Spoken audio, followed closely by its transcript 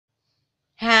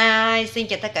Hi, xin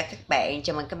chào tất cả các bạn,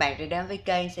 chào mừng các bạn đã đến với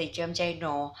kênh kenxin channel.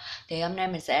 Thì hôm nay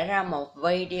mình sẽ ra một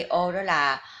video đó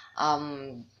là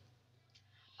um,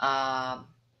 ờ,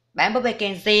 bán búp bê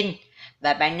kenxin.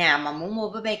 Và bạn nào mà muốn mua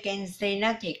búp bê kenxin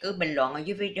á, thì cứ bình luận ở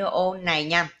dưới video này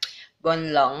nha.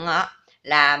 Bình luận á,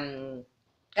 là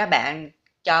các bạn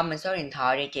cho mình số điện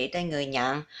thoại, địa chỉ, tên người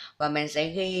nhận và mình sẽ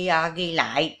ghi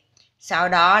lại. Sau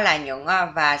đó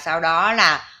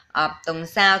là tuần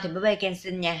sau thì búp bê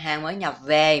kenxin nhà hàng mới nhập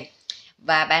về.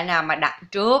 Và bạn nào mà đặt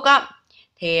trước á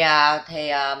thì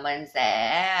mình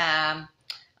sẽ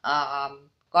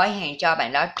gói hàng cho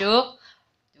bạn đó trước.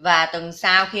 Và tuần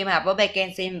sau khi mà búp bê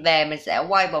kenxin về, mình sẽ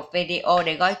quay một video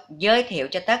để giới thiệu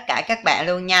cho tất cả các bạn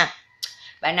luôn nha.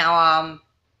 Bạn nào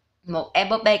một em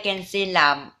búp bê kenxin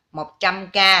là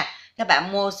 100k, các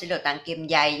bạn mua sẽ được tặng kèm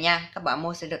giày nha. Các bạn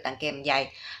mua sẽ được tặng kèm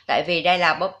giày, tại vì đây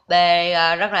là búp bê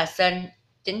rất là xinh,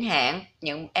 chính hãng.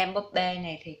 Những em búp bê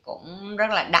này thì cũng rất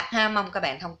là đắt ha, mong các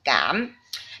bạn thông cảm.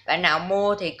 Bạn nào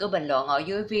mua thì cứ bình luận ở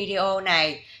dưới video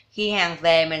này. Khi hàng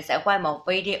về mình sẽ quay một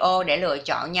video để lựa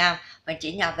chọn nha. Mình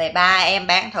chỉ nhập về 3 em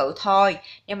bán thử thôi.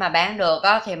 Nếu mà bán được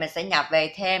á, thì mình sẽ nhập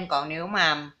về thêm. Còn nếu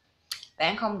mà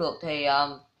bán không được thì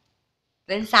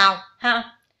đến sau ha.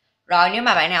 Rồi nếu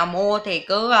mà bạn nào mua thì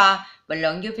cứ bình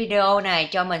luận dưới video này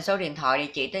cho mình số điện thoại,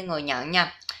 địa chỉ, tên người nhận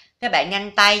nha. Các bạn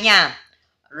nhanh tay nha.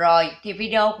 Rồi thì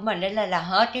video của mình đến đây là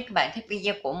hết. Nếu các bạn thích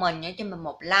video của mình nhớ cho mình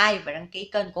một like và đăng ký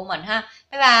kênh của mình ha.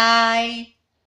 Bye bye.